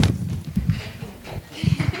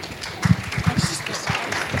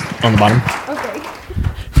on the bottom. Okay.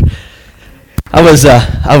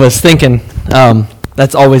 I was thinking,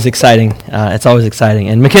 that's always exciting. It's always exciting.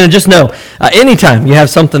 And McKenna, just know, anytime you have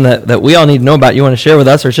something that we all need to know about, you want to share with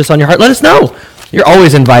us, or it's just on your heart, let us know. You're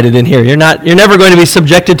always invited in here. You're never going to be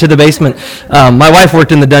subjected to the basement. My wife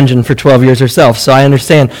worked in the dungeon for 12 years herself, so I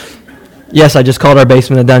understand. Yes, I just called our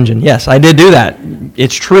basement a dungeon. Yes, I did do that.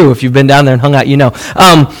 It's true. If you've been down there and hung out, you know.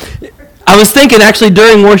 I was thinking actually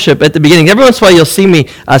during worship at the beginning, every once in a while you'll see me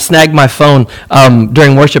snag my phone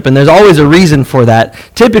during worship, and there's always a reason for that.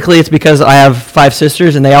 Typically it's because I have 5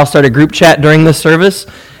 sisters and they all start a group chat during this service,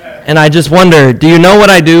 and I just wonder, do you know what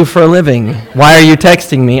I do for a living? Why are you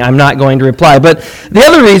texting me? I'm not going to reply. But the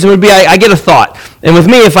other reason would be I get a thought, and with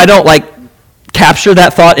me, if I don't capture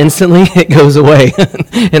that thought instantly, it goes away,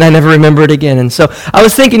 and I never remember it again. And so I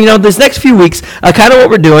was thinking, this next few weeks, kind of what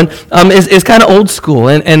we're doing is kind of old school,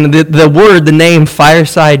 and the name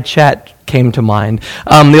Fireside Chat came to mind.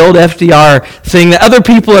 The old FDR thing that other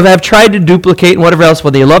people have tried to duplicate and whatever else,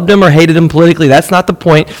 whether you loved him or hated him politically, that's not the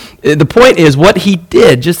point. The point is what he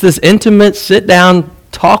did, just this intimate sit-down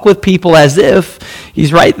talk with people as if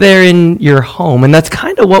he's right there in your home. And that's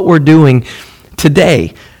kind of what we're doing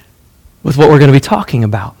today with what we're going to be talking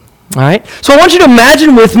about. All right? So I want you to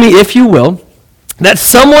imagine with me, if you will, that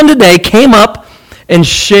someone today came up and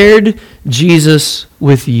shared Jesus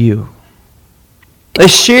with you. They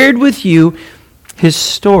shared with you his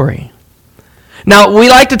story. Now, we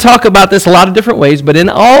like to talk about this a lot of different ways, but in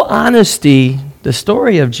all honesty, the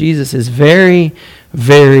story of Jesus is very,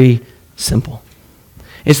 very simple.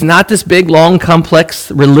 It's not this big, long,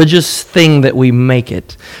 complex religious thing that we make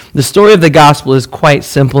it. The story of the gospel is quite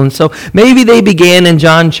simple. And so maybe they began in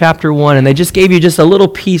John chapter 1, and they just gave you just a little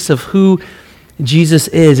piece of who Jesus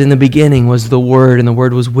is. In the beginning was the Word, and the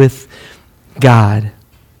Word was with God.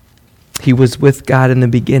 He was with God in the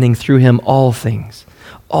beginning. Through him all things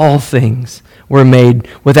were made.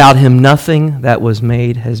 Without him nothing that was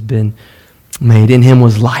made has been made. In him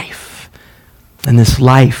was life. And this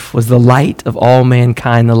life was the light of all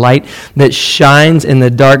mankind, the light that shines in the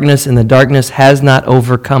darkness, and the darkness has not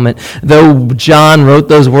overcome it. Though John wrote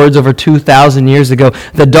those words over 2,000 years ago,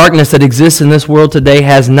 the darkness that exists in this world today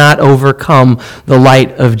has not overcome the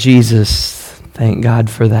light of Jesus. Thank God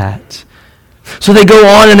for that. So they go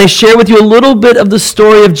on and they share with you a little bit of the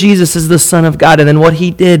story of Jesus as the Son of God, and then what he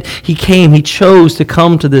did. He chose to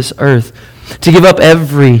come to this earth, to give up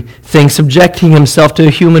everything, subjecting himself to a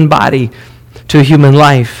human body, to a human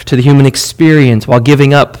life, to the human experience, while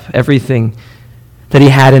giving up everything that he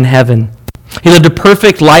had in heaven. He lived a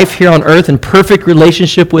perfect life here on earth in perfect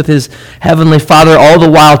relationship with his heavenly Father, all the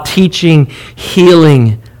while teaching,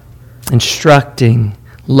 healing, instructing,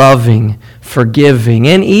 loving, forgiving,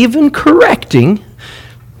 and even correcting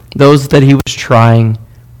those that he was trying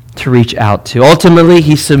to reach out to. Ultimately,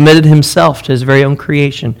 he submitted himself to his very own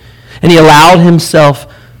creation, and he allowed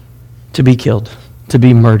himself to be killed, to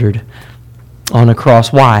be murdered on a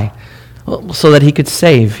cross. Why? Well, so that he could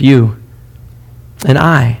save you and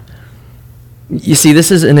I. You see, this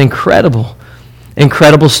is an incredible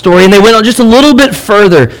story. And they went on just a little bit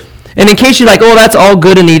further. And in case you're like, oh, that's all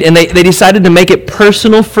good and neat, and they decided to make it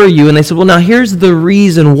personal for you. And they said, well, now here's the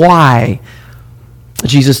reason why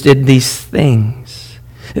Jesus did these things.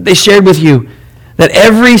 They shared with you that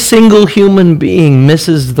every single human being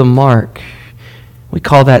misses the mark. We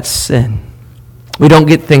call that sin. We don't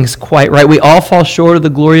get things quite right. We all fall short of the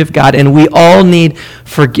glory of God, and we all need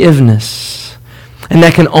forgiveness. And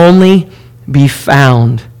that can only be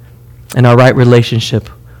found in our right relationship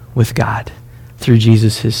with God through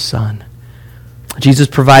Jesus, his Son. Jesus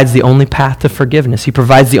provides the only path to forgiveness. He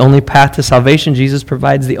provides the only path to salvation. Jesus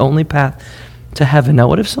provides the only path to heaven. Now,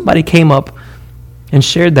 what if somebody came up and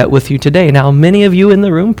shared that with you today? Now, many of you in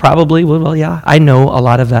the room probably, well, yeah, I know a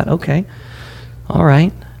lot of that. Okay, all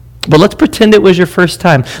right. But let's pretend it was your first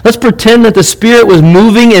time. Let's pretend that the Spirit was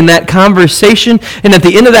moving in that conversation, and at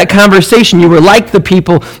the end of that conversation, you were like the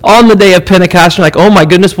people on the day of Pentecost. You're like, oh my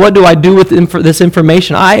goodness, what do I do with this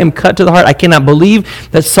information? I am cut to the heart. I cannot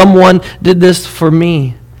believe that someone did this for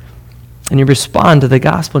me. And you respond to the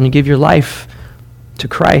gospel, and you give your life to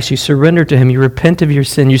Christ. You surrender to him. You repent of your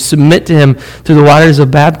sin. You submit to him through the waters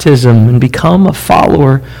of baptism and become a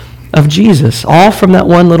follower of Jesus, all from that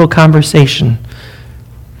one little conversation.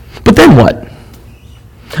 But then what?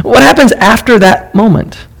 What happens after that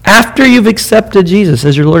moment? After you've accepted Jesus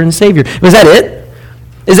as your Lord and Savior? Was that it?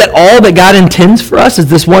 Is that all that God intends for us? Is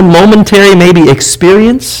this one momentary maybe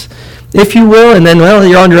experience, if you will, and then, well,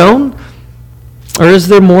 you're on your own? Or is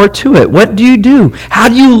there more to it? What do you do? How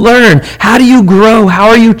do you learn? How do you grow? How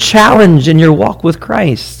are you challenged in your walk with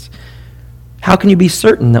Christ? How can you be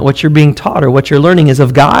certain that what you're being taught or what you're learning is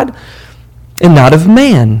of God and not of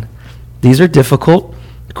man? These are difficult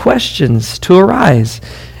questions to arise.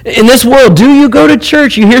 In this world, do you go to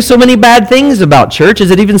church? You hear so many bad things about church. Is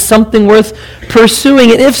it even something worth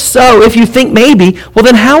pursuing? And if so, if you think maybe, well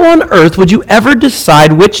then how on earth would you ever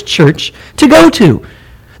decide which church to go to?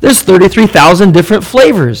 There's 33,000 different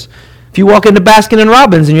flavors. If you walk into Baskin &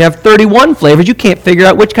 Robbins and you have 31 flavors, you can't figure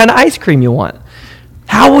out which kind of ice cream you want.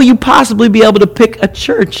 How will you possibly be able to pick a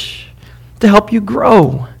church to help you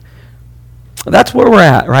grow? That's where we're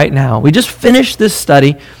at right now. We just finished this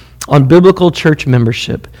study on biblical church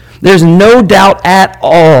membership. There's no doubt at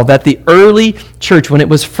all that the early church, when it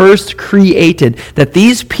was first created, that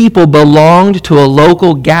these people belonged to a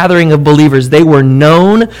local gathering of believers. They were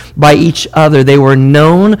known by each other. They were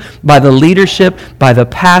known by the leadership, by the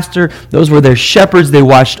pastor. Those were their shepherds. They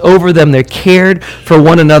watched over them. They cared for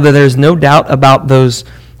one another. There's no doubt about those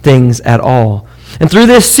things at all. And through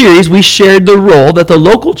this series, we shared the role that the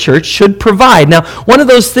local church should provide. Now, one of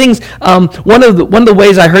those things, one of the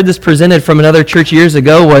ways I heard this presented from another church years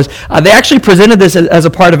ago was they actually presented this as a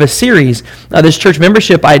part of a series, this church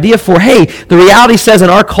membership idea for, hey, the reality says in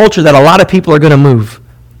our culture that a lot of people are going to move.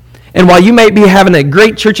 And while you may be having a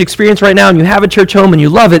great church experience right now and you have a church home and you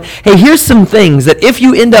love it, hey, here's some things that if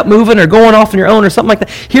you end up moving or going off on your own or something like that,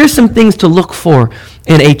 here's some things to look for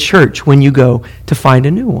in a church when you go to find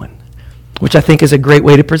a new one. Which I think is a great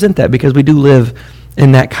way to present that because we do live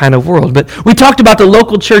in that kind of world. But we talked about the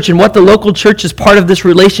local church and what the local church as part of this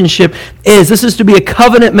relationship is. This is to be a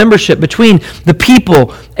covenant membership between the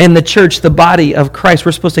people and the church, the body of Christ.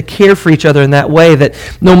 We're supposed to care for each other in that way that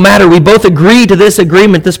no matter, we both agree to this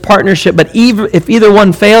agreement, this partnership, but if either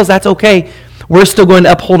one fails, that's okay. We're still going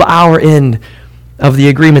to uphold our end of the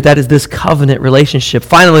agreement. That is this covenant relationship.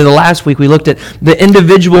 Finally, the last week we looked at the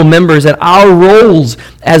individual members and our roles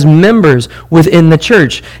as members within the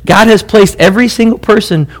church. God has placed every single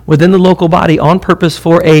person within the local body on purpose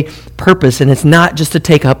for a purpose, and it's not just to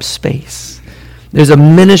take up space. There's a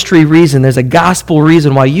ministry reason. There's a gospel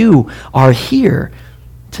reason why you are here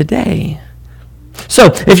today. So,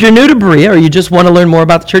 if you're new to Berea or you just want to learn more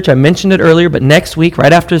about the church, I mentioned it earlier, but next week,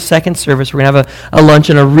 right after the second service, we're going to have a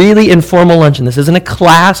luncheon, a really informal luncheon. This isn't a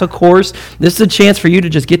class, a course. This is a chance for you to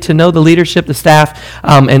just get to know the leadership, the staff,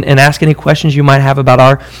 and ask any questions you might have about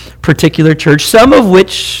our particular church, some of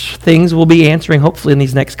which things we'll be answering hopefully in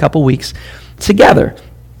these next couple weeks together.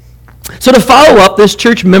 So to follow up this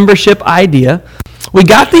church membership idea, we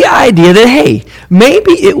got the idea that, hey,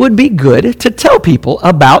 maybe it would be good to tell people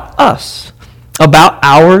about us. About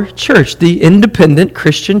our church, the independent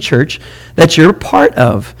Christian church that you're part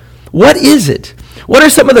of. What is it? What are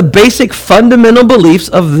some of the basic fundamental beliefs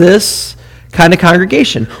of this kind of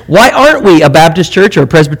congregation? Why aren't we a Baptist church or a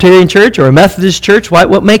Presbyterian church or a Methodist church?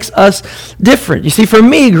 What makes us different? You see, for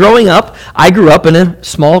me, growing up, I grew up in a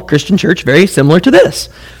small Christian church very similar to this.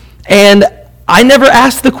 And I never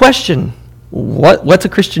asked the question, what's a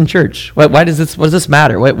Christian church? What does this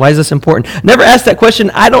matter? Why is this important? Never asked that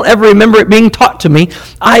question. I don't ever remember it being taught to me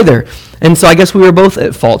either. And so I guess we were both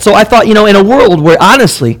at fault. So I thought, in a world where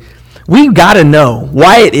honestly, we got to know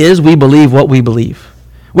why it is we believe what we believe.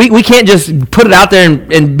 We can't just put it out there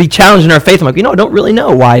and be challenged in our faith. I'm like, I don't really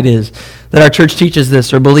know why it is that our church teaches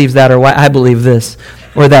this or believes that or why I believe this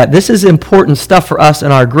or that. This is important stuff for us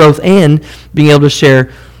in our growth and being able to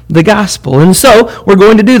share the gospel. And so we're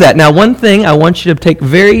going to do that. Now, one thing I want you to take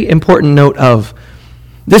very important note of.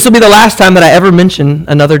 This will be the last time that I ever mention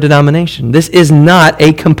another denomination. This is not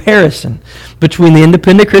a comparison between the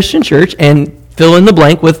independent Christian church and fill in the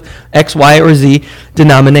blank with X, Y, or Z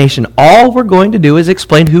denomination. All we're going to do is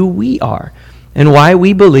explain who we are and why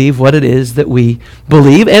we believe what it is that we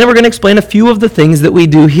believe. And we're going to explain a few of the things that we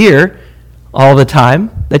do here all the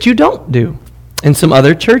time that you don't do in some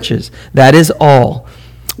other churches. That is all.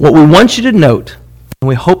 What we want you to note, and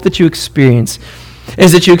we hope that you experience,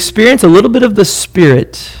 is that you experience a little bit of the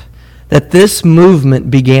spirit that this movement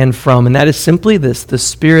began from, and that is simply this, the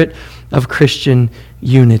spirit of Christian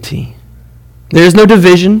unity. There is no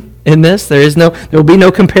division in this. There will be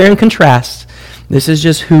no compare and contrast. This is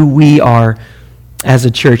just who we are as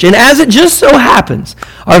a church. And as it just so happens,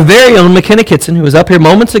 our very own McKenna Kitson, who was up here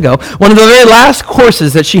moments ago, one of the very last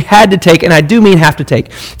courses that she had to take, and I do mean have to take.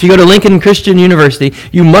 If you go to Lincoln Christian University,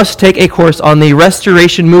 you must take a course on the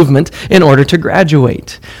Restoration Movement in order to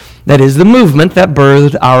graduate. That is the movement that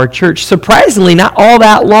birthed our church. Surprisingly, not all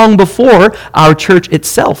that long before our church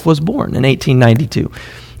itself was born in 1892.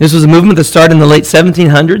 This was a movement that started in the late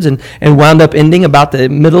 1700s and wound up ending about the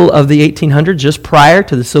middle of the 1800s, just prior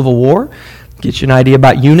to the Civil War. Get you an idea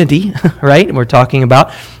about unity, right? We're talking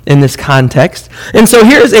about in this context. And so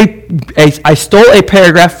here's I stole a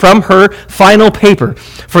paragraph from her final paper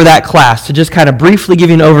for that class to just kind of briefly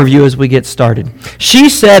give you an overview as we get started. She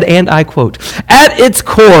said, and I quote, "At its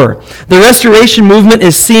core, the restoration movement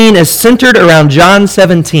is seen as centered around John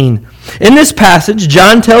 17. In this passage,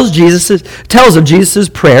 John tells of Jesus'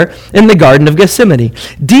 prayer in the Garden of Gethsemane,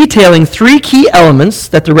 detailing three key elements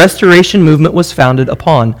that the restoration movement was founded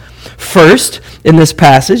upon. First, in this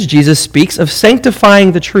passage, Jesus speaks of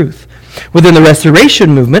sanctifying the truth. Within the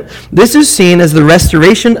restoration movement, this is seen as the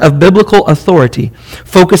restoration of biblical authority,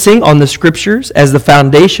 focusing on the Scriptures as the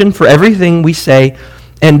foundation for everything we say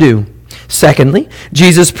and do. Secondly,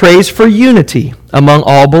 Jesus prays for unity among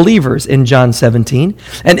all believers in John 17,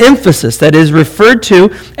 an emphasis that is referred to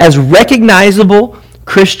as recognizable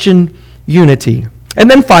Christian unity. And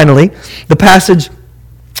then finally, the passage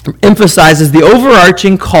emphasizes the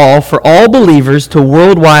overarching call for all believers to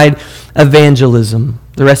worldwide evangelism.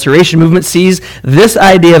 The Restoration Movement sees this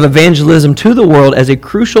idea of evangelism to the world as a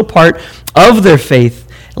crucial part of their faith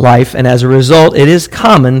life, and as a result, it is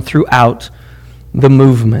common throughout the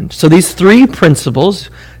movement. So these three principles,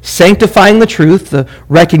 sanctifying the truth, the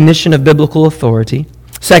recognition of biblical authority.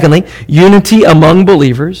 Secondly, unity among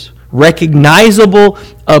believers, recognizable,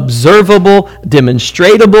 observable,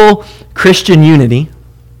 demonstratable Christian unity.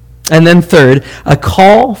 And then third, a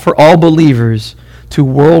call for all believers to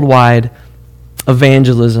worldwide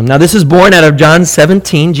evangelism. Now this is born out of John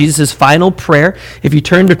 17, Jesus' final prayer. If you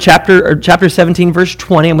turn to chapter 17, verse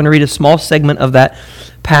 20, I'm going to read a small segment of that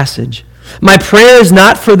passage. "My prayer is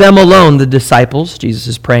not for them alone," the disciples Jesus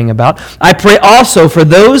is praying about. "I pray also for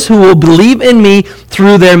those who will believe in me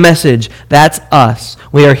through their message." That's us.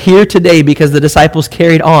 We are here today because the disciples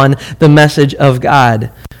carried on the message of God.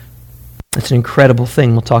 It's an incredible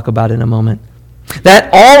thing we'll talk about in a moment. "That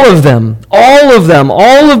all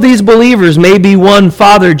of these believers may be one,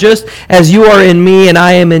 Father, just as you are in me and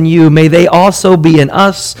I am in you. May they also be in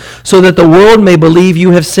us, so that the world may believe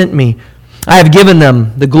you have sent me. I have given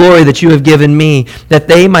them the glory that you have given me, that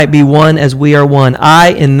they might be one as we are one, I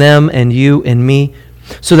in them and you in me,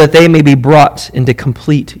 so that they may be brought into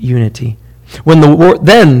complete unity.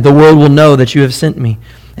 Then the world will know that you have sent me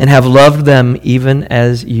and have loved them even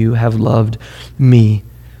as you have loved me."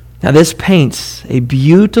 Now this paints a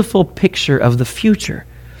beautiful picture of the future.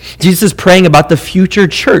 Jesus is praying about the future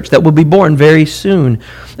church that will be born very soon.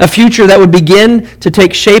 A future that would begin to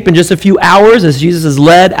take shape in just a few hours as Jesus is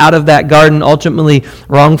led out of that garden, ultimately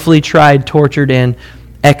wrongfully tried, tortured, and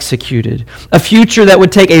executed. A future that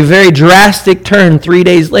would take a very drastic turn 3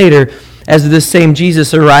 days later as this same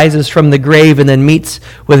Jesus arises from the grave and then meets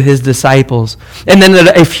with his disciples. And then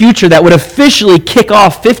a future that would officially kick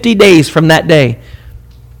off 50 days from that day,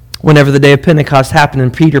 whenever the day of Pentecost happened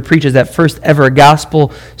and Peter preaches that first ever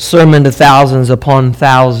gospel sermon to thousands upon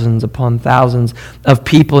thousands of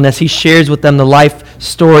people. And as he shares with them the life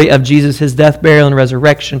story of Jesus, his death, burial, and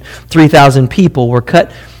resurrection, 3,000 people were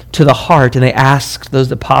cut to the heart, and they asked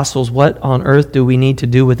those apostles, "What on earth do we need to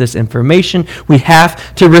do with this information? We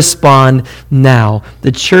have to respond now."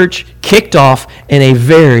 The church kicked off in a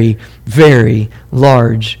very, very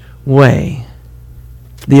large way.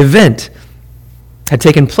 The event had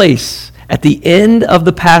taken place at the end of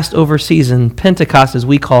the Passover season, Pentecost as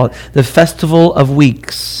we call it, the Festival of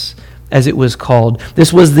Weeks as it was called.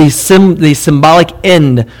 This was the symbolic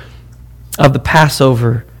end of the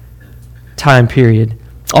Passover time period.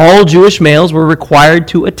 All Jewish males were required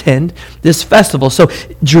to attend this festival. So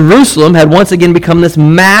Jerusalem had once again become this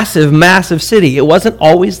massive, massive city. It wasn't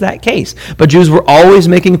always that case, but Jews were always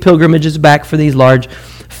making pilgrimages back for these large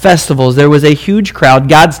festivals. There was a huge crowd.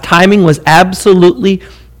 God's timing was absolutely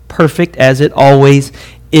perfect, as it always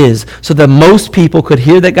is, so that most people could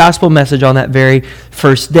hear that gospel message on that very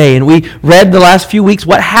first day. And we read the last few weeks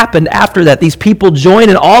what happened after that. These people joined,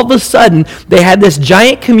 and all of a sudden they had this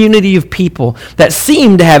giant community of people that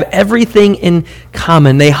seemed to have everything in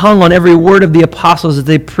common. They hung on every word of the apostles as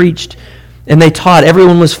they preached and they taught.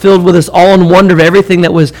 Everyone was filled with this awe and wonder of everything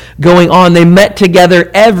that was going on. They met together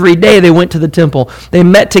every day. They went to the temple. They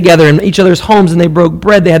met together in each other's homes and they broke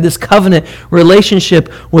bread. They had this covenant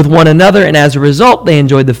relationship with one another, and as a result, they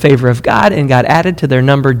enjoyed the favor of God, and God added to their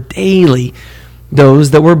number daily those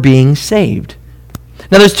that were being saved.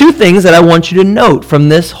 Now, there's two things that I want you to note from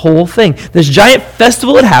this whole thing. This giant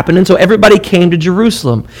festival had happened, and so everybody came to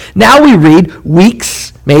Jerusalem. Now we read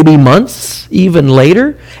weeks, maybe months, even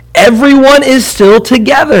later, everyone is still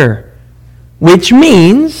together, which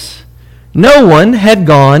means no one had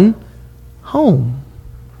gone home.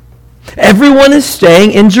 Everyone is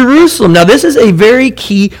staying in Jerusalem. Now, this is a very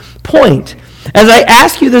key point. As I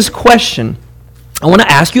ask you this question, I want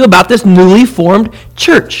to ask you about this newly formed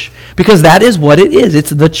church, because that is what it is.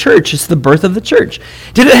 It's the church. It's the birth of the church.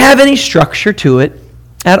 Did it have any structure to it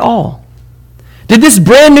at all? Did this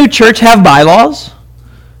brand new church have bylaws?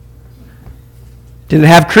 Did it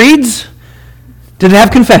have creeds? Did it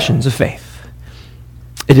have confessions of faith?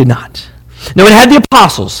 It did not. No, it had the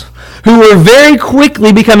apostles, who were very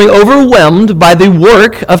quickly becoming overwhelmed by the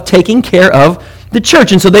work of taking care of the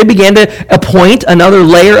church. And so they began to appoint another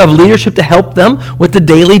layer of leadership to help them with the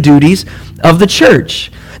daily duties of the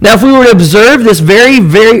church. Now, if we were to observe this very,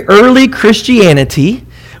 very early Christianity,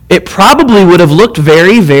 it probably would have looked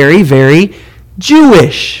very, very, very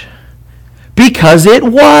Jewish. Because it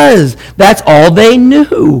was. That's all they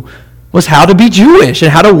knew, was how to be Jewish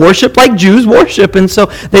and how to worship like Jews worship. And so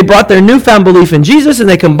they brought their newfound belief in Jesus and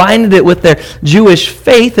they combined it with their Jewish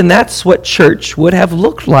faith, and that's what church would have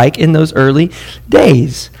looked like in those early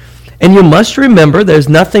days. And you must remember, there's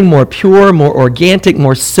nothing more pure, more organic,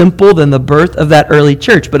 more simple than the birth of that early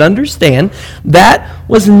church. But understand, that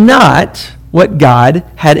was not what God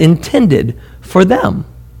had intended for them.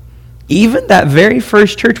 Even that very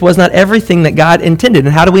first church was not everything that God intended.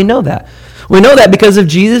 And how do we know that? We know that because of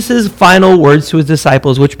Jesus' final words to his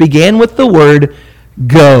disciples, which began with the word,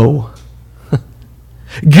 go.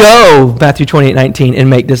 Go, Matthew 28:19, and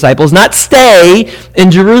make disciples, not stay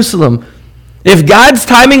in Jerusalem. If God's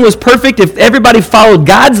timing was perfect, if everybody followed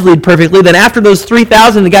God's lead perfectly, then after those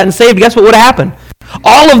 3,000 had gotten saved, guess what would have happened?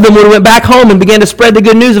 All of them would have went back home and began to spread the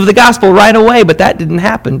good news of the gospel right away, but that didn't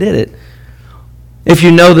happen, did it? If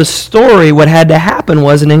you know the story, what had to happen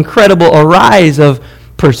was an incredible arise of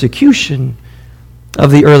persecution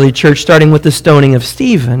of the early church, starting with the stoning of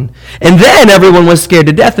Stephen. And then everyone was scared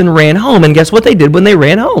to death and ran home. And guess what they did when they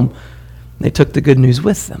ran home? They took the good news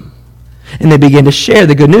with them. And they began to share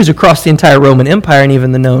the good news across the entire Roman Empire and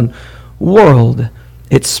even the known world.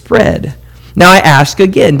 It spread. Now I ask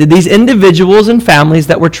again, did these individuals and families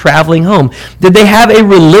that were traveling home, did they have a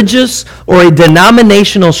religious or a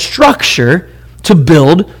denominational structure to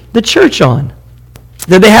build the church on?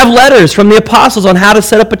 Did they have letters from the apostles on how to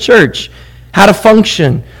set up a church, how to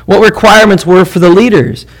function, what requirements were for the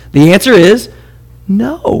leaders? The answer is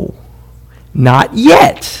no, not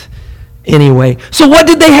yet. Anyway, so what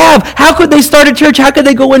did they have? How could they start a church? How could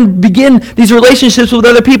they go and begin these relationships with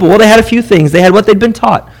other people? Well, they had a few things. They had what they'd been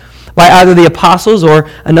taught by either the apostles or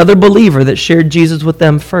another believer that shared Jesus with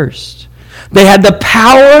them first. They had the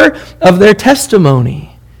power of their testimony.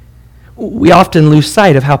 We often lose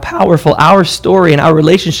sight of how powerful our story and our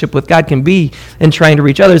relationship with God can be in trying to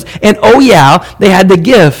reach others. And oh yeah, they had the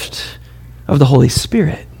gift of the Holy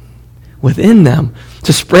Spirit within them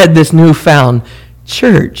to spread this newfound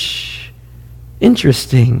church.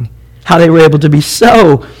 Interesting how they were able to be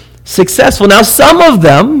so successful. Now, some of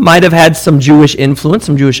them might have had some Jewish influence,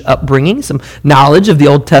 some Jewish upbringing, some knowledge of the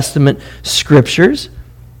Old Testament scriptures.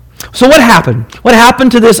 So what happened? What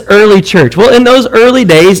happened to this early church? Well, in those early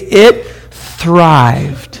days, it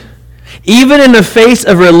thrived. Even in the face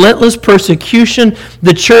of relentless persecution,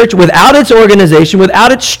 the church, without its organization,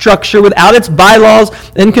 without its structure, without its bylaws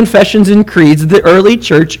and confessions and creeds, the early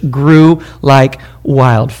church grew like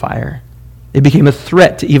wildfire. It became a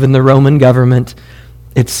threat to even the Roman government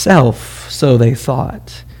itself, so they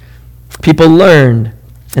thought. People learned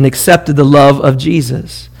and accepted the love of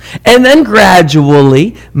Jesus. And then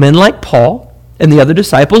gradually, men like Paul and the other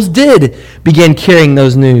disciples did begin carrying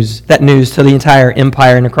that news to the entire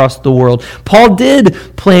empire and across the world. Paul did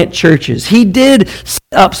plant churches. He did set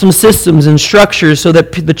up some systems and structures so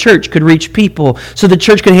that the church could reach people, so the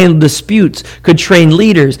church could handle disputes, could train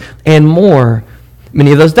leaders, and more.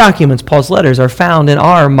 Many of those documents, Paul's letters, are found in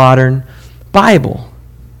our modern Bible.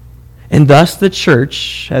 And thus the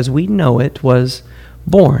church, as we know it, was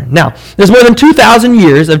born. Now, there's more than 2,000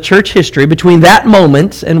 years of church history between that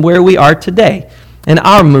moment and where we are today, and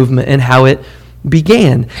our movement and how it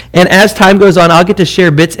began. And as time goes on, I'll get to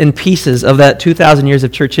share bits and pieces of that 2,000 years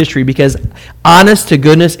of church history because, honest to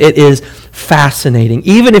goodness, it is fascinating.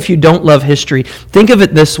 Even if you don't love history, think of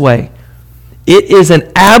it this way. It is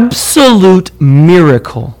an absolute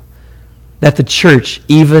miracle that the church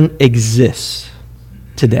even exists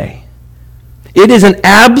today. It is an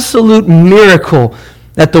absolute miracle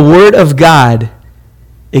that the Word of God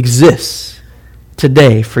exists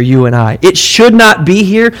today for you and I. It should not be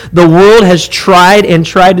here. The world has tried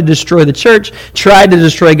to destroy the church, tried to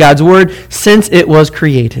destroy God's Word since it was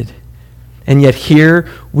created. And yet here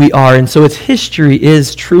we are. And so its history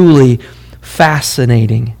is truly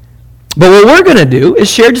fascinating. But what we're going to do is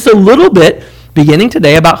share just a little bit, beginning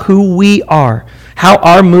today, about who we are, how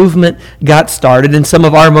our movement got started, and some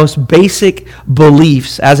of our most basic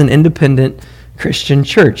beliefs as an independent Christian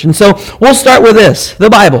church. And so we'll start with this, the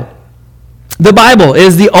Bible. The Bible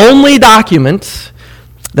is the only document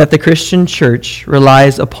that the Christian church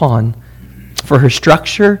relies upon for her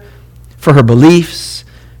structure, for her beliefs,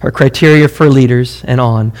 her criteria for leaders, and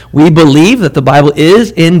on. We believe that the Bible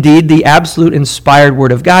is indeed the absolute inspired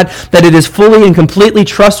Word of God, that it is fully and completely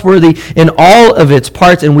trustworthy in all of its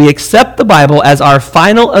parts, and we accept the Bible as our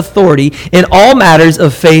final authority in all matters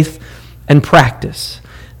of faith and practice.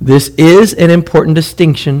 This is an important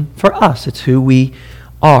distinction for us. It's who we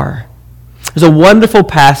are. There's a wonderful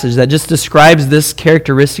passage that just describes this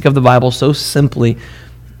characteristic of the Bible so simply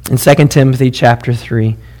in 2 Timothy chapter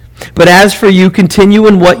 3. But as for you, continue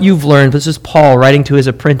in what you've learned. This is Paul writing to his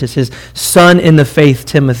apprentice, his son in the faith,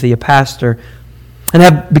 Timothy, a pastor, and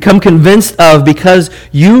have become convinced of, because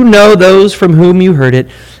you know those from whom you heard it,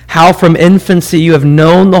 how from infancy you have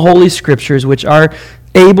known the Holy Scriptures, which are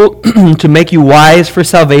able to make you wise for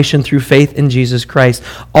salvation through faith in Jesus Christ.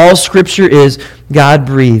 All Scripture is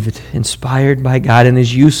God-breathed, inspired by God, and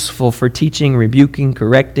is useful for teaching, rebuking,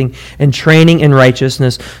 correcting, and training in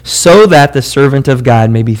righteousness, so that the servant of God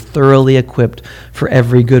may be thoroughly equipped for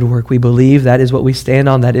every good work. We believe that is what we stand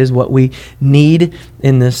on. That is what we need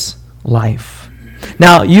in this life.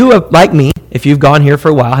 Now, you, like me, if you've gone here for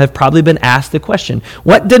a while, have probably been asked the question,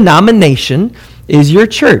 what denomination is your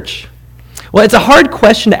church? Well, it's a hard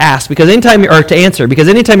question to ask because anytime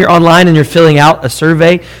you're online and you're filling out a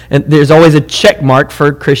survey, and there's always a check mark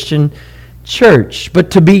for Christian church.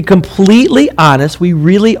 But to be completely honest, we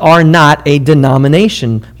really are not a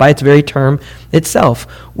denomination by its very term itself.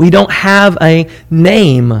 We don't have a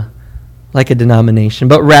name like a denomination,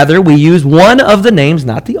 but rather we use one of the names,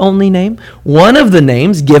 not the only name, one of the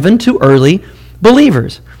names given to early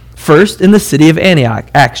believers. First, in the city of Antioch,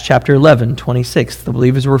 Acts chapter 11, 26. The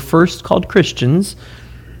believers were first called Christians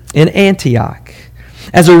in Antioch.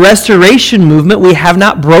 As a restoration movement, we have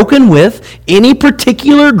not broken with any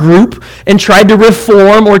particular group and tried to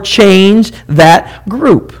reform or change that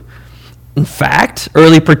group. In fact,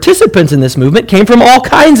 early participants in this movement came from all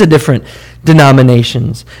kinds of different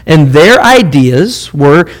denominations. And their ideas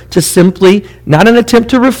were to simply, not an attempt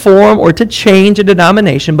to reform or to change a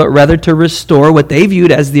denomination, but rather to restore what they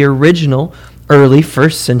viewed as the original early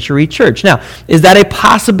first century church. Now, is that a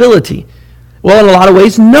possibility? Well, in a lot of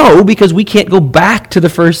ways, no, because we can't go back to the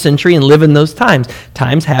first century and live in those times.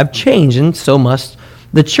 Times have changed, and so must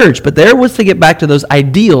the church. But there was to get back to those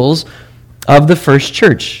ideals of the first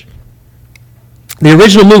church. The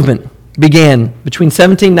original movement began between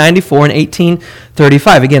 1794 and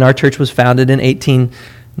 1835. Again, our church was founded in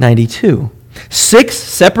 1892. 6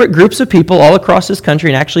 separate groups of people all across this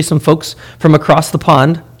country, and actually some folks from across the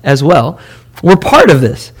pond as well, were part of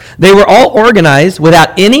this. They were all organized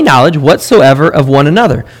without any knowledge whatsoever of one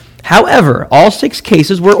another. However, all 6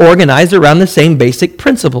 cases were organized around the same basic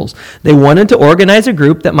principles. They wanted to organize a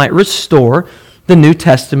group that might restore the New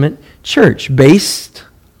Testament church based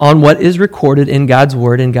on what is recorded in God's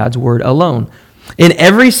Word and God's Word alone. In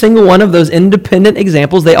every single one of those independent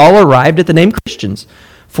examples, they all arrived at the name Christians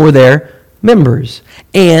for their members.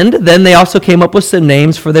 And then they also came up with some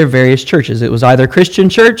names for their various churches. It was either Christian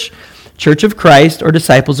Church, Church of Christ, or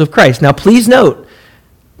Disciples of Christ. Now, please note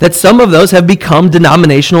that some of those have become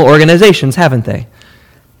denominational organizations, haven't they?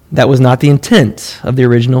 That was not the intent of the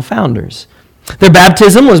original founders. Their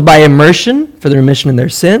baptism was by immersion for the remission of their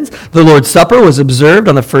sins. The Lord's Supper was observed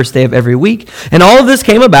on the first day of every week. And all of this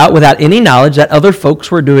came about without any knowledge that other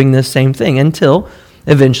folks were doing this same thing until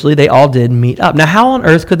eventually they all did meet up. Now, how on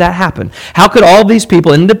earth could that happen? How could all these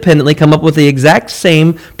people independently come up with the exact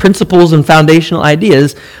same principles and foundational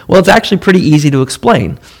ideas? Well, it's actually pretty easy to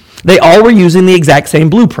explain. They all were using the exact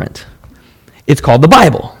same blueprint. It's called the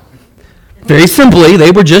Bible. Very simply, they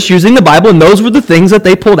were just using the Bible, and those were the things that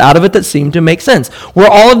they pulled out of it that seemed to make sense. Were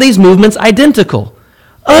all of these movements identical?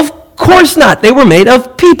 Of course not. They were made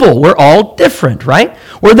of people. We're all different, right?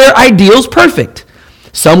 Were their ideals perfect?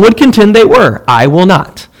 Some would contend they were. I will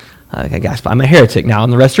not. I guess I'm a heretic now in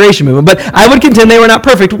the Restoration Movement, but I would contend they were not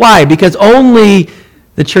perfect. Why? Because only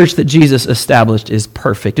the church that Jesus established is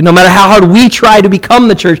perfect. And no matter how hard we try to become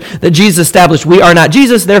the church that Jesus established, we are not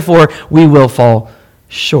Jesus, therefore we will fall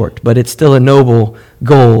short, but it's still a noble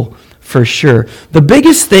goal for sure. The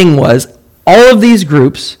biggest thing was all of these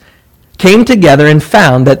groups came together and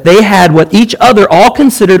found that they had what each other all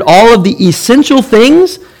considered all of the essential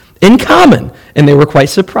things in common, and they were quite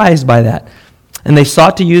surprised by that. And they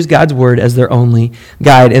sought to use God's word as their only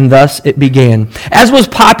guide, and thus it began. As was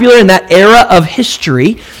popular in that era of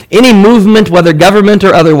history, any movement, whether government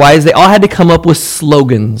or otherwise, they all had to come up with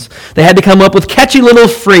slogans. They had to come up with catchy little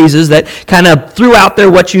phrases that kind of threw out there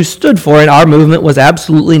what you stood for, and our movement was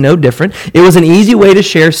absolutely no different. It was an easy way to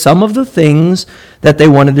share some of the things that they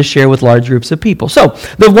wanted to share with large groups of people. So,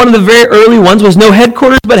 one of the very early ones was no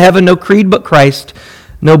headquarters but heaven, no creed but Christ,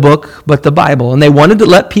 no book but the Bible. And they wanted to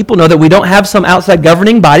let people know that we don't have some outside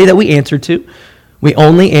governing body that we answer to. We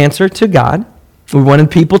only answer to God. We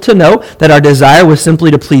wanted people to know that our desire was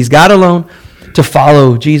simply to please God alone, to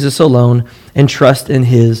follow Jesus alone, and trust in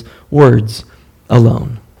his words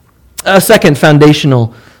alone. A second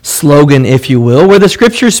foundational slogan, if you will, where the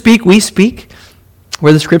scriptures speak, we speak.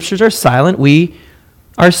 Where the scriptures are silent, we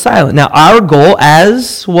are silent. Now, our goal,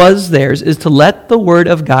 as was theirs, is to let the word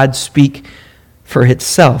of God speak for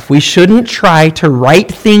itself. We shouldn't try to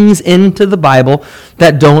write things into the Bible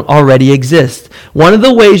that don't already exist. One of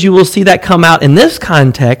the ways you will see that come out in this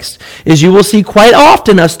context is you will see quite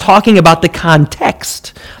often us talking about the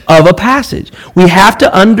context of a passage. We have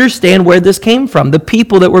to understand where this came from, the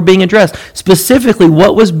people that were being addressed, specifically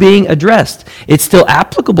what was being addressed. It's still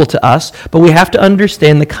applicable to us, but we have to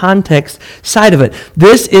understand the context side of it.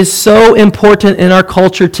 This is so important in our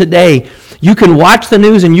culture today. You can watch the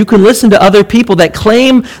news and you can listen to other people that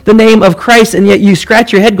claim the name of Christ, and yet you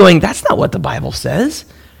scratch your head going, that's not what the Bible says.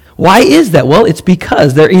 Why is that? Well, it's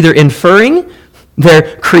because they're either inferring,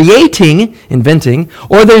 they're creating, inventing,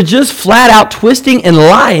 or they're just flat out twisting and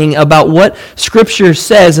lying about what Scripture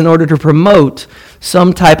says in order to promote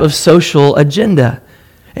some type of social agenda.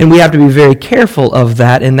 And we have to be very careful of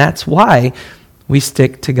that, and that's why we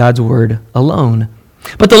stick to God's word alone.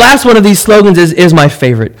 But the last one of these slogans is my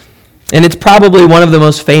favorite. And it's probably one of the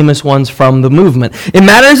most famous ones from the movement. In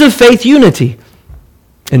matters of faith, unity.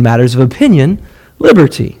 In matters of opinion,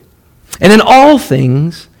 liberty. And in all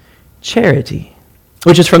things, charity.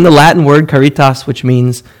 Which is from the Latin word caritas, which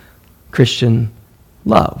means Christian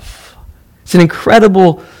love. It's an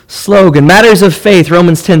incredible slogan. Matters of faith,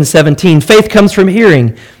 Romans 10:17. Faith comes from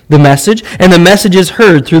hearing the message, and the message is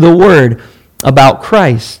heard through the word about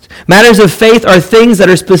Christ. Matters of faith are things that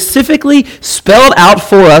are specifically spelled out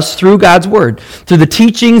for us through God's word, through the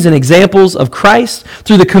teachings and examples of Christ,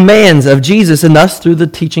 through the commands of Jesus, and thus through the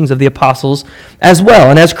teachings of the apostles as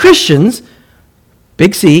well. And as Christians,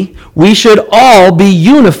 big C, we should all be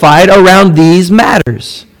unified around these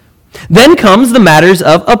matters. Then comes the matters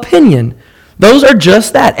of opinion. Those are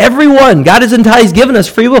just that. Everyone, God is entitled, he's given us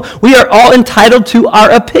free will. We are all entitled to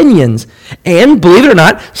our opinions. And believe it or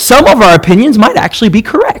not, some of our opinions might actually be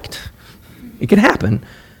correct. It can happen.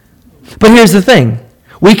 But here's the thing.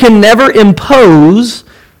 We can never impose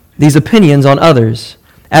these opinions on others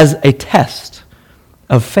as a test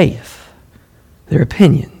of faith. Their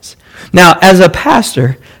opinions. Now, as a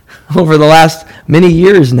pastor, over the last many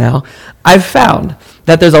years now, I've found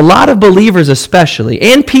that there's a lot of believers especially,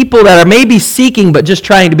 and people that are maybe seeking but just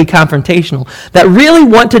trying to be confrontational, that really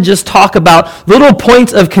want to just talk about little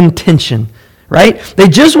points of contention, right? They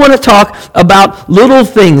just want to talk about little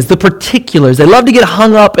things, the particulars. They love to get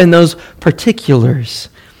hung up in those particulars.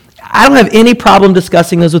 I don't have any problem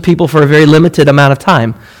discussing those with people for a very limited amount of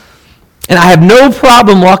time. And I have no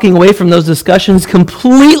problem walking away from those discussions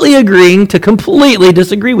completely agreeing to completely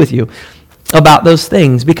disagree with you about those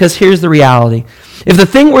things, because here's the reality. If the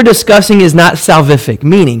thing we're discussing is not salvific,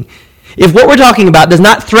 meaning if what we're talking about does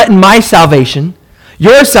not threaten my salvation,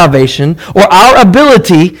 your salvation, or our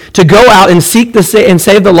ability to go out and seek and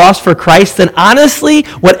save the lost for Christ, then honestly,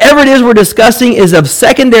 whatever it is we're discussing is of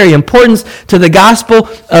secondary importance to the gospel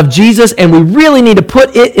of Jesus, and we really need to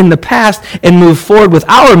put it in the past and move forward with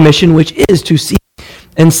our mission, which is to seek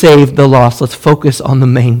and save the lost. Let's focus on the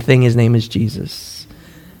main thing. His name is Jesus.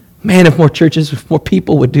 Man, if more churches, if more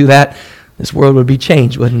people would do that, this world would be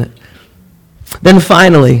changed, wouldn't it? Then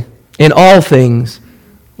finally, in all things,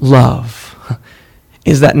 love.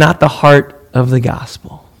 Is that not the heart of the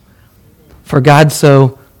gospel? For God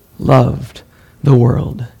so loved the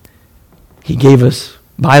world. He gave us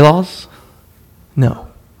bylaws? No.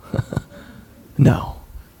 No.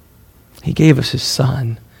 He gave us his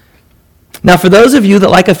son. Now, for those of you that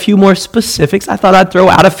like a few more specifics, I thought I'd throw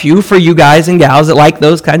out a few for you guys and gals that like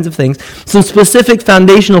those kinds of things. Some specific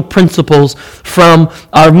foundational principles from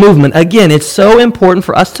our movement. Again, it's so important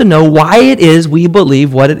for us to know why it is we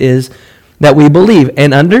believe what it is that we believe.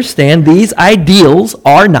 And understand these ideals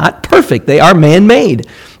are not perfect. They are man-made.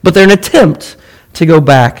 But they're an attempt to go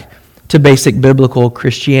back to basic biblical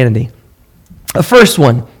Christianity. The first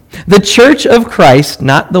one. The church of Christ,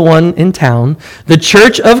 not the one in town, the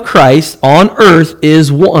church of Christ on earth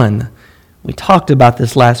is one. We talked about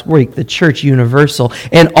this last week, the church universal,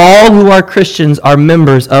 and all who are Christians are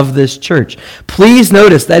members of this church. Please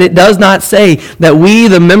notice that it does not say that we,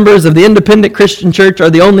 the members of the independent Christian church, are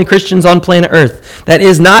the only Christians on planet Earth. That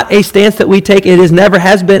is not a stance that we take. It never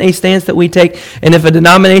has been a stance that we take. And if a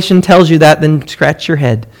denomination tells you that, then scratch your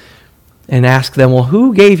head and ask them, well,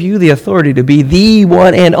 who gave you the authority to be the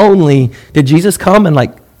one and only? Did Jesus come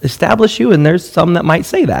and establish you? And there's some that might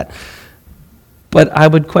say that. But I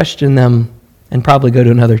would question them and probably go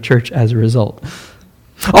to another church as a result.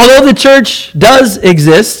 Although the church does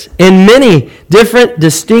exist in many different,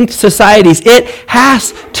 distinct societies, it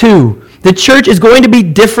has to. The church is going to be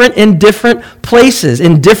different in different places,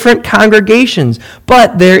 in different congregations.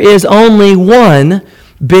 But there is only one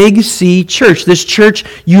Big C church, this church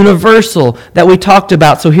universal that we talked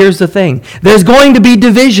about. So here's the thing. There's going to be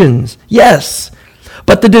divisions, yes.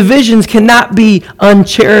 But the divisions cannot be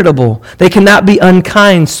uncharitable. They cannot be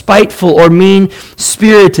unkind, spiteful, or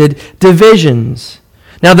mean-spirited divisions.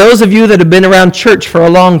 Now, those of you that have been around church for a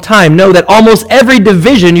long time know that almost every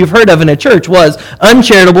division you've heard of in a church was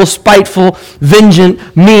uncharitable, spiteful,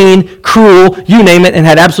 vengeant, mean, cruel, you name it, and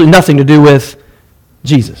had absolutely nothing to do with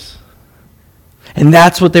Jesus. And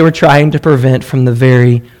that's what they were trying to prevent from the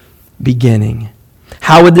very beginning.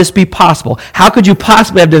 How would this be possible? How could you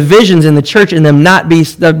possibly have divisions in the church and them not be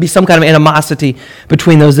some kind of animosity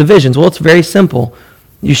between those divisions? Well, it's very simple.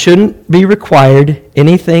 You shouldn't be required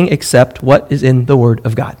anything except what is in the Word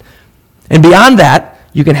of God. And beyond that,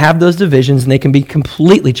 you can have those divisions and they can be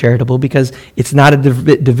completely charitable because it's not a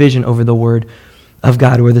division over the Word of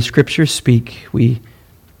God. Where the Scriptures speak, we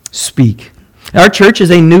speak. Our church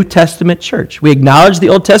is a New Testament church. We acknowledge the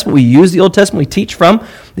Old Testament. We use the Old Testament. We teach from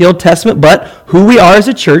the Old Testament. But who we are as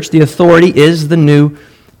a church, the authority is the New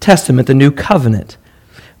Testament, the New Covenant.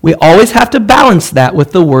 We always have to balance that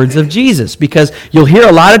with the words of Jesus because you'll hear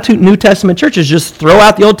a lot of New Testament churches just throw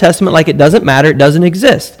out the Old Testament like it doesn't matter, it doesn't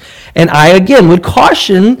exist. And I, again, would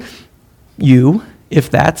caution you if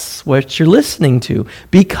that's what you're listening to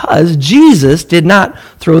because Jesus did not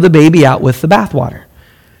throw the baby out with the bathwater.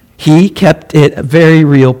 He kept it a very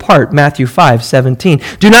real part. Matthew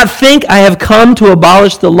 5:17. Do not think I have come to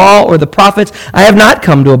abolish the law or the prophets. I have not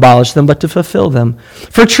come to abolish them, but to fulfill them.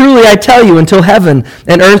 For truly I tell you, until heaven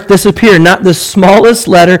and earth disappear, not the smallest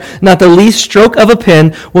letter, not the least stroke of a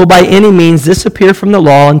pen will by any means disappear from the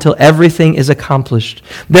law until everything is accomplished.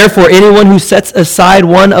 Therefore, anyone who sets aside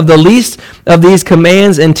one of the least of these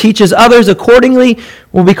commands and teaches others accordingly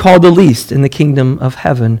will be called the least in the kingdom of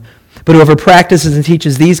heaven. But whoever practices and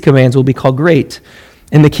teaches these commands will be called great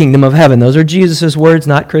in the kingdom of heaven. Those are Jesus' words,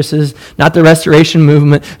 not Chris's, not the Restoration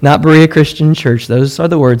Movement, not Berea Christian Church. Those are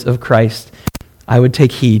the words of Christ. I would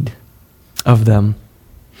take heed of them.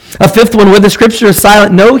 A fifth one, where the Scripture is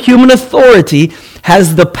silent, no human authority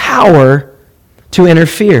has the power to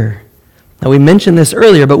interfere. Now, we mentioned this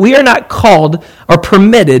earlier, but we are not called or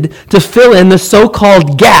permitted to fill in the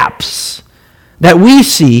so-called gaps that we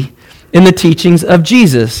see in the teachings of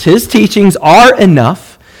Jesus. His teachings are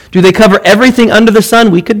enough. Do they cover everything under the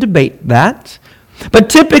sun? We could debate that. But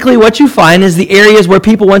typically what you find is the areas where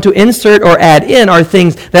people want to insert or add in are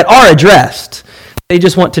things that are addressed. They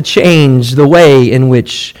just want to change the way in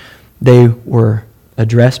which they were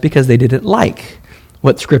addressed because they didn't like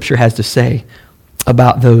what Scripture has to say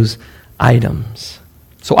about those items.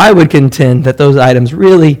 So I would contend that those items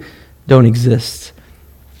really don't exist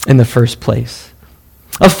in the first place.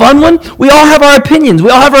 A fun one, we all have our opinions.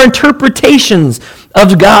 We all have our interpretations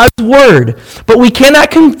of God's Word. But we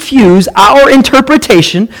cannot confuse our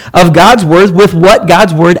interpretation of God's Word with what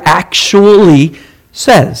God's Word actually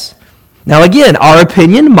says. Now again, our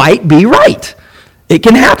opinion might be right. It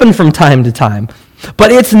can happen from time to time.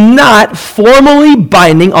 But it's not formally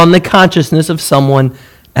binding on the consciousness of someone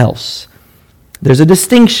else. There's a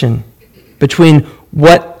distinction between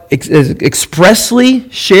what is expressly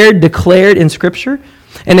shared, declared in Scripture,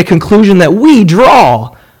 and a conclusion that we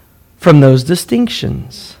draw from those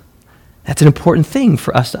distinctions. That's an important thing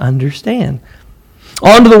for us to understand.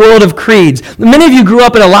 On to the world of creeds. Many of you grew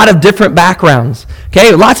up in a lot of different backgrounds.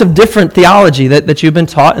 Okay, lots of different theology that you've been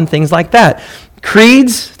taught and things like that.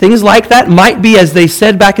 Creeds, things like that, might be, as they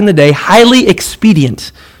said back in the day, highly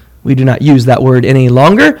expedient. We do not use that word any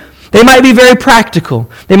longer. They might be very practical.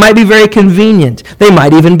 They might be very convenient. They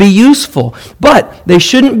might even be useful. But they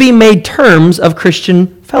shouldn't be made terms of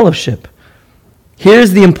Christian fellowship.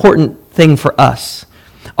 Here's the important thing for us.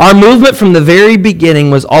 Our movement from the very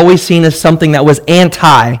beginning was always seen as something that was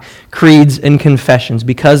anti-creeds and confessions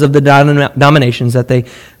because of the denominations that they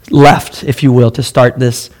left, if you will, to start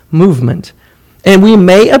this movement. And we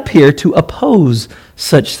may appear to oppose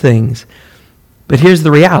such things. But here's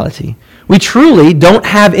the reality. We truly don't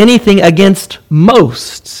have anything against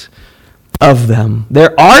most of them.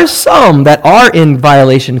 There are some that are in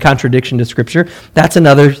violation, contradiction to Scripture. That's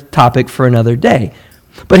another topic for another day.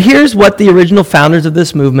 But here's what the original founders of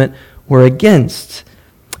this movement were against.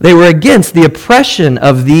 They were against the oppression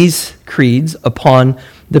of these creeds upon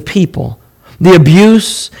the people, the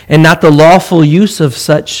abuse and not the lawful use of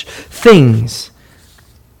such things.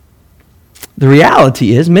 The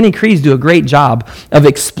reality is, many creeds do a great job of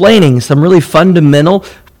explaining some really fundamental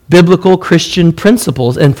biblical Christian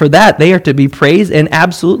principles, and for that, they are to be praised and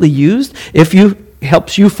absolutely used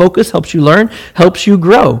helps you focus, helps you learn, helps you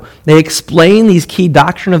grow. They explain these key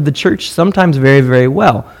doctrine of the church sometimes very, very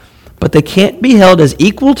well, but they can't be held as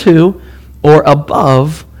equal to or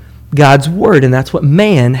above God's word, and that's what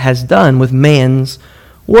man has done with man's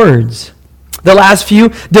words. The last few,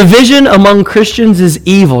 division among Christians is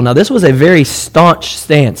evil. Now, this was a very staunch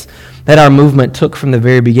stance that our movement took from the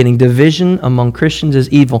very beginning. Division among Christians is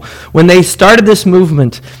evil. When they started this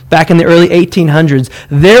movement back in the early 1800s,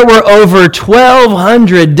 there were over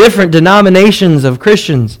 1,200 different denominations of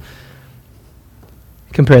Christians.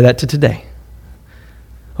 Compare that to today.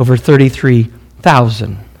 Over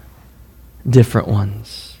 33,000 different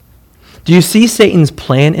ones. Do you see Satan's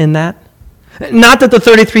plan in that? Not that the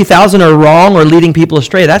 33,000 are wrong or leading people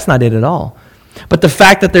astray. That's not it at all. But the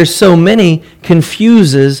fact that there's so many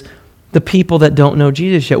confuses the people that don't know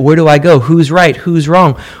Jesus yet. Where do I go? Who's right? Who's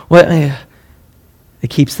wrong? It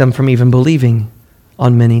keeps them from even believing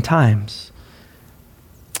on many times.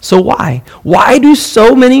 So why? Why do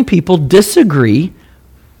so many people disagree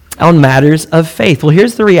on matters of faith? Well,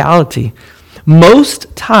 here's the reality.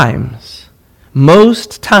 Most times,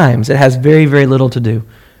 it has very, very little to do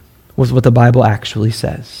with what the Bible actually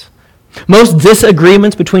says. Most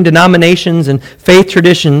disagreements between denominations and faith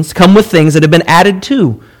traditions come with things that have been added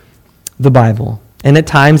to the Bible, and at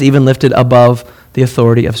times even lifted above the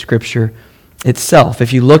authority of Scripture itself.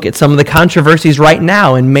 If you look at some of the controversies right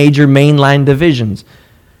now in major mainline divisions,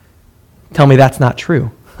 tell me that's not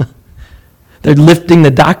true. They're lifting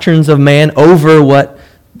the doctrines of man over what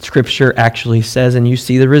Scripture actually says, and you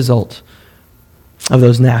see the result of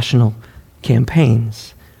those national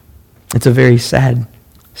campaigns. It's a very sad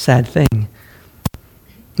thing.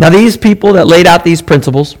 Now, these people that laid out these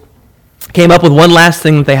principles came up with one last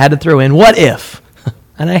thing that they had to throw in. What if?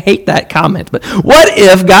 And I hate that comment, but what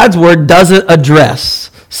if God's word doesn't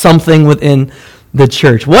address something within the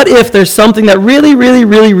church? What if there's something that really, really,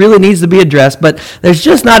 really, really needs to be addressed, but there's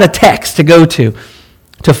just not a text to go to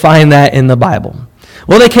find that in the Bible?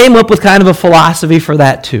 Well, they came up with kind of a philosophy for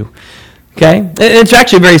that too. Okay? It's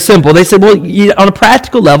actually very simple. They said, well, on a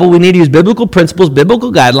practical level, we need to use biblical principles, biblical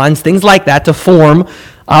guidelines, things like that to form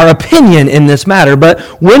our opinion in this matter. But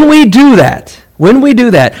when we do that,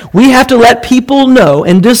 we have to let people know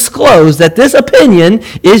and disclose that this opinion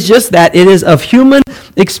is just that. It is of human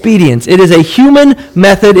expedience. It is a human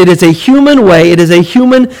method. It is a human way. It is a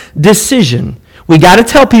human decision. We got to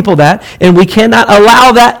tell people that, and we cannot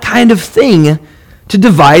allow that kind of thing to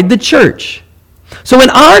divide the church. So in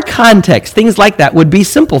our context, things like that would be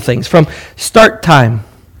simple things, from start time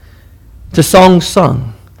to songs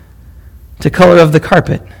sung, to color of the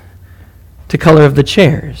carpet, to color of the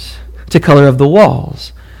chairs, to color of the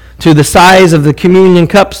walls, to the size of the communion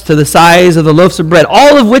cups, to the size of the loaves of bread,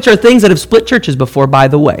 all of which are things that have split churches before, by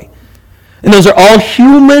the way. And those are all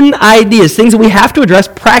human ideas, things that we have to address,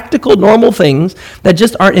 practical, normal things that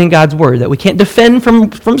just aren't in God's word, that we can't defend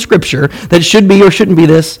from Scripture, that should be or shouldn't be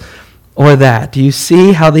this or that. Do you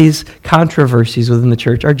see how these controversies within the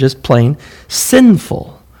church are just plain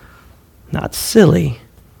sinful? Not silly,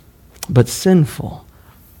 but sinful.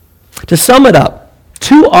 To sum it up,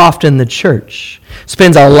 too often the church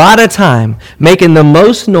spends a lot of time making the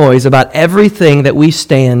most noise about everything that we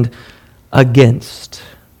stand against.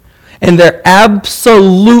 And there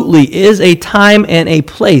absolutely is a time and a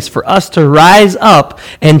place for us to rise up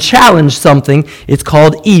and challenge something. It's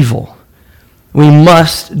called evil. We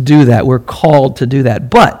must do that. We're called to do that.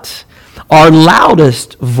 But our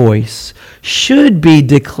loudest voice should be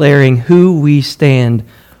declaring who we stand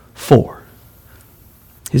for.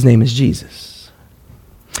 His name is Jesus.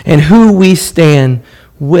 And who we stand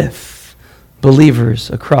with, believers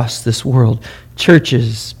across this world.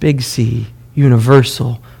 Churches, Big C,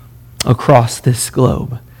 Universal, across this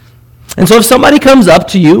globe. And so if somebody comes up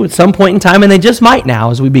to you at some point in time, and they just might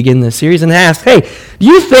now as we begin this series, and ask, hey, do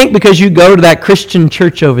you think because you go to that Christian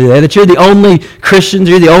church over there that you're the only Christians,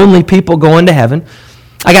 you're the only people going to heaven?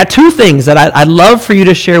 I got two things that I'd love for you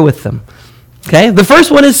to share with them. Okay? The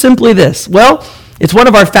first one is simply this. Well, it's one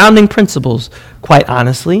of our founding principles, quite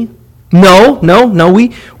honestly. No,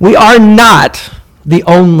 we are not the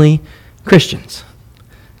only Christians.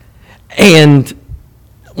 And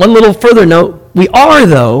one little further note, we are,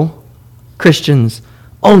 though, Christians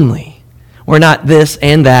only. We're not this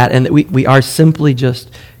and that, and we are simply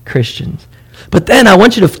just Christians. But then I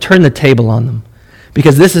want you to turn the table on them,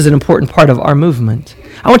 because this is an important part of our movement.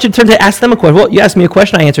 I want you to turn to ask them a question. Well, you asked me a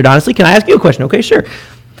question, I answered honestly. Can I ask you a question? Okay, sure.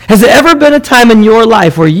 Has there ever been a time in your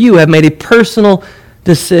life where you have made a personal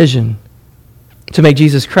decision to make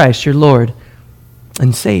Jesus Christ your Lord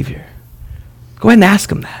and Savior? Go ahead and ask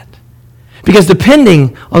them that. Because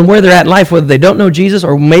depending on where they're at in life, whether they don't know Jesus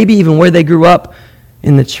or maybe even where they grew up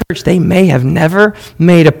in the church, they may have never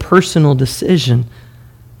made a personal decision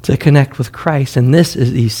to connect with Christ. And this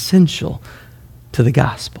is essential to the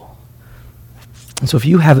gospel. And so if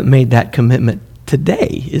you haven't made that commitment,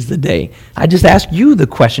 today is the day. I just ask you the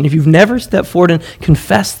question. If you've never stepped forward and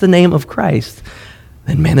confessed the name of Christ,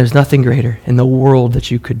 then man, there's nothing greater in the world that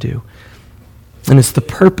you could do. And it's the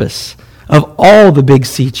purpose of all the Big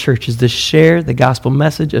C churches to share the gospel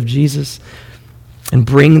message of Jesus and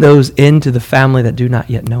bring those into the family that do not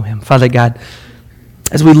yet know him. Father God,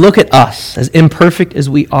 as we look at us, as imperfect as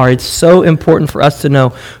we are, it's so important for us to know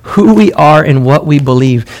who we are and what we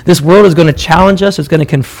believe. This world is going to challenge us. It's going to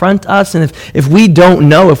confront us. And if we don't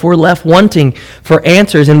know, if we're left wanting for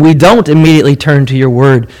answers and we don't immediately turn to your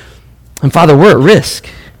word, and Father, we're at risk.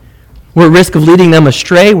 We're at risk of leading them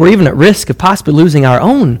astray. We're even at risk of possibly losing our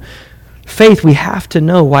own faith. We have to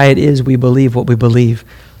know why it is we believe what we believe.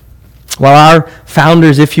 While our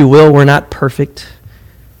founders, if you will, were not perfect,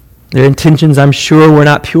 their intentions, I'm sure, were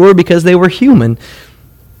not pure because they were human.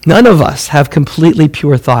 None of us have completely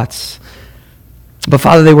pure thoughts. But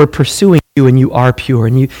Father, they were pursuing you, and you are pure.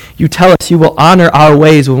 And you tell us you will honor our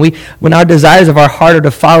ways. When our desires of our heart are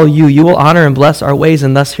to follow you, you will honor and bless our ways.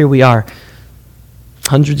 And thus here we are,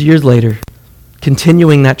 hundreds of years later,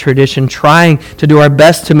 continuing that tradition, trying to do our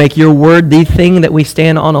best to make your word the thing that we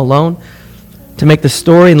stand on alone, to make the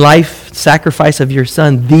story and life sacrifice of your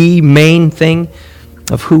Son the main thing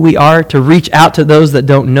of who we are, to reach out to those that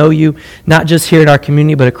don't know you, not just here in our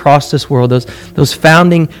community, but across this world. Those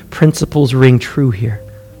founding principles ring true here.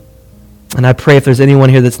 And I pray if there's anyone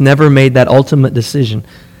here that's never made that ultimate decision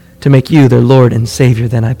to make you their Lord and Savior,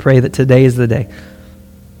 then I pray that today is the day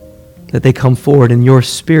that they come forward and your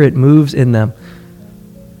Spirit moves in them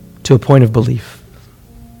to a point of belief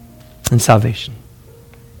and salvation.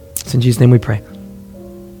 It's in Jesus' name we pray.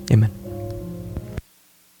 Amen.